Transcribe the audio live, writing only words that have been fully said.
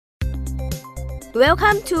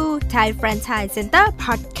Welcome to Thai Franchise Center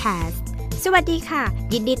Podcast สวัสดีค่ะ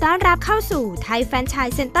ยินดีต้อนรับเข้าสู่ Thai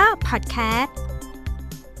Franchise Center Podcast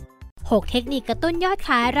 6 เทคนิคกระตุ้นยอดข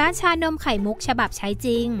ายร้านชานมไข่มุกฉบับใช้จ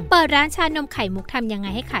ริงเปิดร้านชานมไข่มุกทำยังไง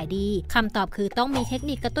ให้ขายดีคำตอบคือต้องมีเทค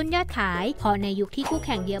นิคกระตุ้นยอดขายเพราะในยุคที่คู่แ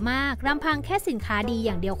ข่งเยอะมากลำพังแค่สินค้าดีอ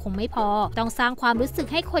ย่างเดียวคงไม่พอต้องสร้างความรู้สึก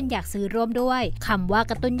ให้คนอยากซื้อร่วมด้วยคำว่า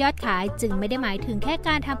กระตุ้นยอดขายจึงไม่ได้หมายถึงแค่ก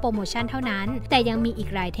ารทำโปรโมชั่นเท่านั้นแต่ยังมีอีก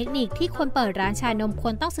หลายเทคนิคที่คนเปิดร้านชานมค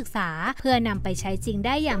วรต้องศึกษาเพื่อนำไปใช้จริงไ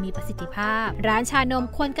ด้อย่างมีประสิทธิภาพร้านชานม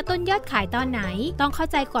ควรกระตุ้นยอดขายตอนไหนต้องเข้า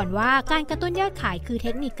ใจก่อนว่าการกระตุ้นยอดขายคือเท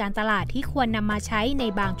คนิคการตลาดที่ควรนำมาใช้ใน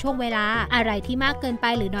บางช่วงเวลาอะไรที่มากเกินไป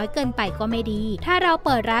หรือน้อยเกินไปก็ไม่ดีถ้าเราเ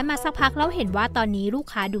ปิดร้านมาสักพักแล้วเห็นว่าตอนนี้ลูก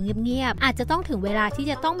ค้าดูเงียบๆอาจจะต้องถึงเวลาที่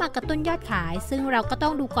จะต้องมากระตุ้นยอดขายซึ่งเราก็ต้อ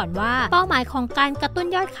งดูก่อนว่าเป้าหมายของการกระตุ้น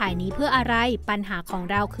ยอดขายนี้เพื่ออะไรปัญหาของ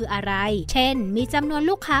เราคืออะไรเช่นมีจำนวน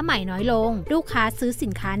ลูกค้าใหม่น้อยลงลูกค้าซื้อสิ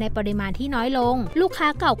นค้าในปริมาณที่น้อยลงลูกค้า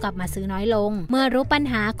เก่ากลับมาซื้อน้อยลงเมื่อรู้ปัญ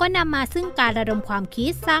หาก็นำมาซึ่งการระดมความคิ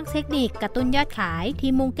ดสร้างเทคนิคกระตุ้นยอดขาย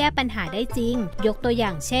ที่มุ่งแก้ปัญหาได้จริงยกตัวอ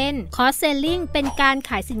ย่างเช่น Cross Selling เป็นการ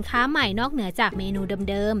ขายสินค้าใหม่นอกเหนือจากเมนู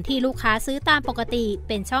เดิมๆที่ลูกค้าซื้อตามปกติเ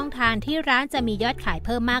ป็นช่องทางที่ร้านจะมียอดขายเ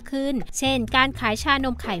พิ่มมากขึ้นเช่นการขายชาน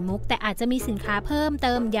มไข่มุกแต่อาจจะมีสินค้าเพิ่มเ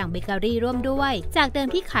ติมอย่างเบเกอรี่ร่วมด้วยจากเดิม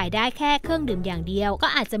ที่ขายได้แค่เครื่องดื่มอย่างเดียวก็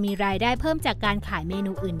อาจจะมีรายได้เพิ่มจากการขายเม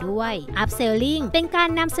นูอื่นด้วย Upselling เป็นการ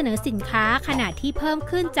นำเสนอสินค้าขนาดที่เพิ่ม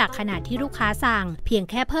ขึ้นจากขนาดที่ลูกค้าสั่งเพียง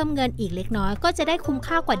แค่เพิ่มเงินอีกเล็กน้อยก็จะได้คุ้ม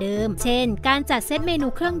ค่ากว่าเดิมเช่นการจัดเซตเมนู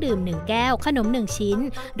เครื่องดื่ม1แก้วขนม1ชิ้น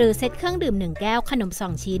หรือเซตเครื่องดื่ม1แก้วขนม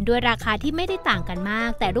2ชิ้นด้วยราคาที่ไม่ได้ต่างกันมาก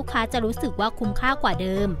แต่ลูกค้าจะรู้สึกว่าคุ้มค่ากว่าเ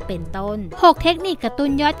ดิมเป็นต้น6เทคนิคกระตุ้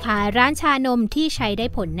นยอดขายร้านชานมที่ใช้ได้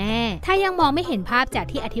ผลแน่ถ้ายังมองไม่เห็นภาพจาก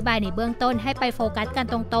ที่อธิบายในเบื้องต้นให้ไปโฟกัสกัน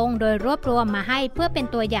ตรงๆโดยรวบรวมมาให้เพื่อเป็น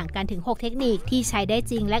ตัวอย่างกันถึง6เทคนิคที่ใช้ได้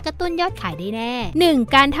จริงและกระตุ้นยอดขายได้แน่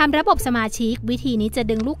 1. การทำระบบสมาชิกวิธีนี้จะ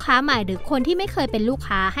ดึงลูกค้าใหม่หรือคนที่ไม่เคยเป็นลูก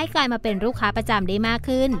ค้าให้กลายมาเป็นลูกค้าประจำได้มาก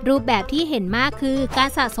ขึ้นรูปแบบที่เห็นมากคือการ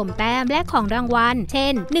สะสมแต้มและของรางวัลเช่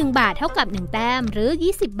น1บาทเท่ากับ1แต้มหรือ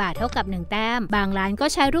20บาทเท่ากับ1แต้มบางร้านก็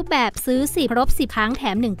ใช้รูปแบบซื้อ10ครบ10ครั้งแถ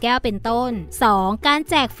ม1แก้วเป็นต้น 2. การ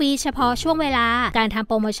แจกฟรีเฉพาะช่วงเวลาการทำโ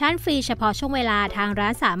ปรโมชั่นฟรีเฉพาะช่วงเวลาทางร้า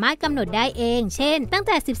นสามารถกำหนดได้เองเช่นตั้งแ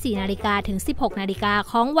ต่ 14:00 นถึง 16:00 น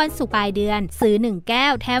ของวันศุกร์ปลายเดือนซื้อ1แก้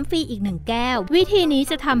วแถมฟรีอีก1แก้ววิธีนี้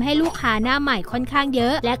จะทำให้ลูกค้าหน้าใหม่ค่อนข้างเยอ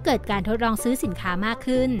ะและเกิดการทดลองซื้อสินค้ามาก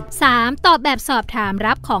ขึ้น 3. ตอบแบบสอบถาม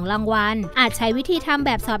รับของรางวัลอาจใช้วิธีทำแ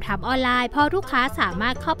บบสอบถามออนไลน์เพราะลูกค้าสามา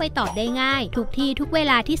รถเข้าไปตอบได้ง่ายทุกที่ทุกเว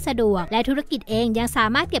ลาที่สะดวกและธุรกิจเองยังสา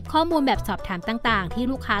มารถเก็บข้อมูลแบบสอบถามต่างๆที่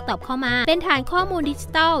ลูกค้าตอบเข้ามาเป็นฐานข้อมูลดิจิ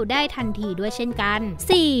ทัลได้ทันทีด้วยเช่นกัน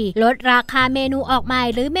 4. ลดราคาเมนูออกใหม่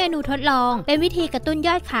หรือเมนูทดลองเป็นวิธีกระตุ้นย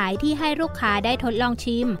อดขายที่ให้ลูกค้าได้ทดลอง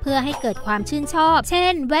ชิมเพื่อให้เกิดความชื่นชอบเช่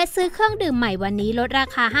นแวะซื้อเครื่องดื่มใหม่วันนี้ลดรา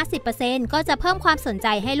คา 50% ก็จะเพิ่มความสนใจ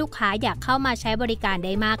ให้ลูกค้าอยากเข้ามาใช้บริการไ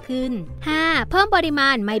ด้มากขึ้น 5. เพิ่มปริมา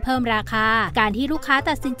ณไม่เพิ่มราคาการที่ลูกค้า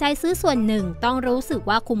ตัดสินใจซื้อส่วนหนึ่งต้องรู้สึก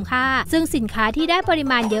ว่าคุ้มค่าซึ่งสินค้าที่ได้ปริ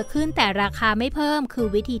มาณเยอะขึ้นแต่ราคาไม่เพิ่มคือ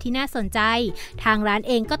วิธีที่น่าสนใจทางร้านเ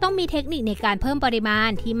องก็ต้องมีเทคนิคในการเพิ่มปริมาณ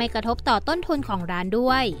ที่ไม่กระทบต่อต้นทุนของร้านด้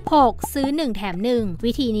วย 6. ซื้อ1แถม1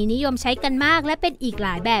วิธีนี้นิยมใช้กันมากและเป็นอีกหล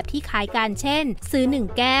ายแบบที่คล้ายกันเช่นซื้อ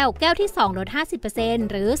1แก้วแก้วที่2ลด 50%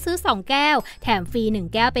 หรือซื้อ2แก้วแถมฟรี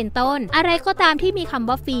1แก้วเป็นต้นอะไรก็ตามที่มีคำ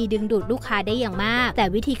ว่าฟรีดึงดูดลูกค้าได้อย่างมากแต่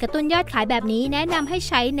วิธีกระตุ้นยอดขายแบบนี้แนะนำให้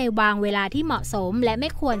ใช้ในวางเวลาที่เหมาะสมและไม่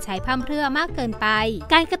ควรใช้พร่ำเพรื่อมากเกินไป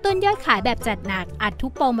การกระตุ้นยอดขายแบบจัดหนักอัดทุ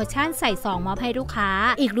กโปรโมชั่นใส่ซองมอบให้ลูกค้า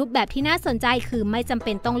อีกรูปแบบที่น่าสนใจคือไม่จำเ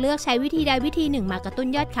ป็นต้องเลือกใช้วิธีใดวิธีหนึ่งมากระตุ้น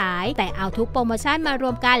ยอดขายแต่เอาทุกโปรโมชั่นมาร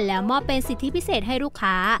วมกันแล้วมอบเป็นสิทธิพิเศษให้ลูก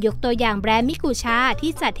ค้ายกตัวอย่างแบรนด์มิกุชา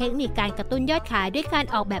ที่จัดเทคนิคการกระตุ้นยอดขายด้วยการ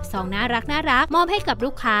ออกแบบซองน่ารักมอบให้กับ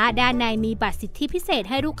ลูกค้าด้านในมีบัตรสิทธิพิเศษ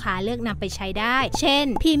ให้ลูกค้าเลือกนำไปใช้ได้เช่น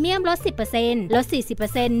พรีเมียมลด 10% ลด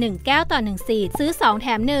 40% 1แก้วต่อ1สิทธิ์ซื้อ2แถ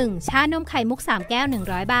ม1ชานมไข่มุก3แก้ว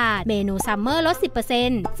100บาทเมนูซัมเมอร์ลด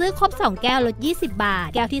 10% ซื้อครบ2แก้วลด20บาท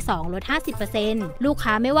แก้วที่2ลด 50% ลูก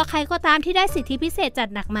ค้าไม่ว่าใครก็ตามที่ได้สิทธิพิเศษจัด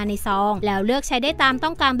หนักมาในซองแล้วเลือกใช้ได้ตามต้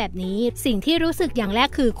องการแบบนี้สิ่งที่รู้สึกอย่างแรก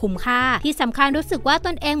คือคุ้มค่าที่สำคัญรู้สึกว่าต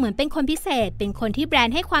นเองเหมือนเป็นคนพิเศษเป็นคนที่แบรน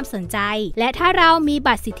ด์ให้ความสนใจและถ้าเรามี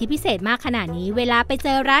บัตรสิทธิพิเศษมากขนาดนี้เวลาไปเจ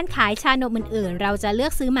อร้านขายชานมอื่นๆเราจะเลือ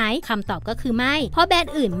กซื้อไหมคำตอบก็คือไม่เพราะแบรน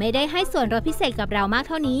ด์อื่นไม่ได้ให้ส่วนลดพิเศษกับเรามากเ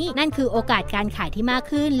ท่านี้นั่นคือโอกาสการขายที่มาก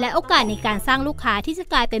ขึ้นและโอกาสในการสร้างลูกค้าที่จะ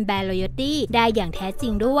กลายเป็นแบรนด์ loyalty ได้อย่างแท้ จริ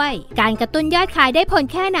งด้วยการกระตุ้นยอดขายได้ผล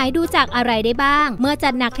แค่ไหนดูจากอะไรได้บ้างเมื่อจั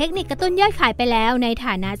ดหนักเทคนิคกระตุ้นยอดขายไปแล้วในฐ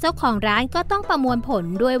านะเจ้าของร้านก็ต้องประมวลผล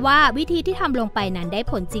ด้วยว่าวิธีที่ทำลงไปนั้นได้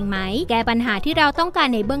ผลจริงไหมแก้ปัญหาที่เราต้องการ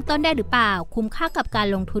ในเบื้องต้นได้หรือเปล่าคุ้มค่ากับการ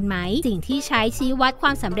ลงทุนไหมสิ่งที่ใช้ชี้วัดคว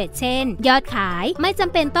ามสำเร็จเช่นยอดขายไม่จ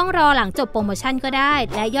ำเป็นต้องรอหลังจบโปรโมชั่นก็ได้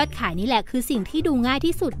และยอดขายนี่แหละคือสิ่งที่ดูง่าย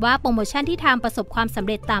ที่สุดว่าโปรโมชั่นที่ทำประสบความสำ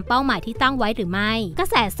เร็จตามเป้าหมายที่ตั้งไว้หรือไม่กระ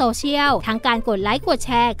แสโซเชียลทั้งการกดไลค์กดแ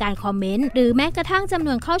ชร์การคอมเมนต์หรือแม้กระทั่งจำน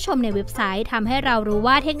วนเข้าชมในเว็บไซต์ทำให้เรารู้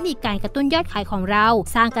ว่าเทคนิคการกระตุ้นยอดขายของเรา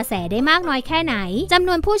สร้างกระแสได้มากน้อยแค่ไหนจำน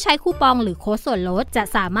วนผู้ใช้คูปองหรือโค้ดส่วนลดจะ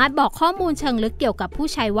สามารถบอกข้อมูลเชิงลึกเกี่ยวกับผู้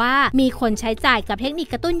ใช้ว่ามีคนใช้จ่ายกับเทคนิค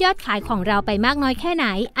กระตุ้นยอดขายของเราไปมากน้อยแค่ไหน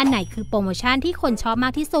อันไหนคือโปรโมชั่นที่คนชอบม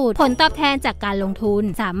ากที่สุดผลตอบแทนจากการลงทุน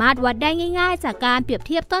สามารถวัดได้ง่ายๆจากการเปรียบเ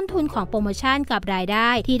ทียบต้นทุนของโปรโมชั่นกับรายได้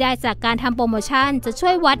ที่ได้จากการทำโปรโมชั่นจะช่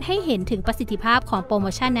วยวัดให้เห็นถึงประสิทธิภาพของโปรโม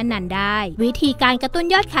ชั่นนั้นๆได้วิธีการกระตุ้น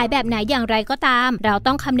ยอดขายแบบไหนอย่างไรก็ตามเรา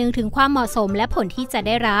ต้องคำนึงถึงความเหมาะสมและผลที่จะไ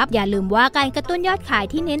ด้รับอย่าลืมว่าการกระตุ้นยอดขาย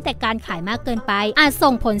ที่เน้นแต่การขายมากเกินไปอาจ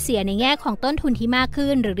ส่งผลเสียในแง่ของต้นทุนที่มาก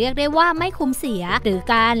ขึ้นหรือเรียกได้ว่าไม่คุ้มเสียหรือ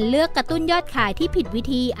การเลือกกระตุ้นยอดขายที่ผิดวิ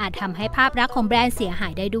ธีอาจทำให้ภาพลักษณ์ของแบรนด์เสียหา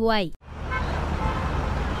ยได้ด้วย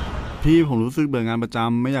พี่ผมรู้สึกเบื่องานประจ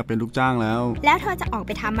ำไม่อยากเป็นลูกจ้างแล้วเธอจะออกไ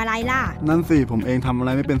ปทำอะไรล่ะนั่นสิผมเองทำอะไร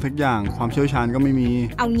ไม่เป็นสักอย่างความเชี่ยวชาญก็ไม่มี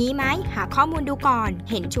เอางี้ไหมหาข้อมูลดูก่อน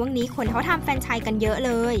เห็นช่วงนี้คนเขาทำแฟรนไชส์กันเยอะเ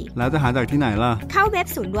ลยแล้วจะหาจากที่ไหนล่ะเข้าเว็บ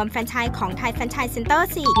ศูนย์รวมแฟรนไชส์ของไทยแฟรนไชส์เซ็นเตอร์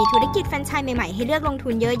สิมีธุรกิจแฟรนไชส์ใหม่ๆให้เลือกลงทุ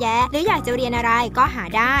นเยอะแยะหรืออยากจะเรียนอะไรก็หา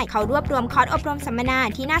ได้เขารวบรวมคอร์สอบรมสัมมนา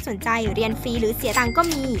ที่น่าสนใจเรียนฟรีหรือเสียตังค์ก็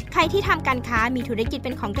มีใครที่ทำการค้ามีธุรกิจเ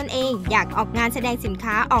ป็นของตนเองอยากออกงานแสดงสิน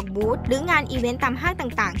ค้าออกบูธหรืองานอีเวนต์ตามห้าง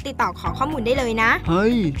ต่างๆติดต่อขอข้อมูลได้เลยนะเฮ้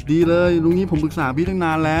ยดีเลยลุงนี้ผมปรึกษาพี่ตั้งน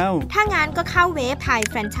านแล้วถ้างานก็เข้าเว็บ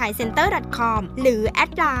thaifranchisecenter.com หรือแอ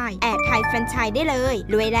ดไลน์@thaifranchise ได้เลย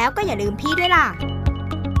รวยแล้วก็อย่าลืมพี่ด้วยล่ะ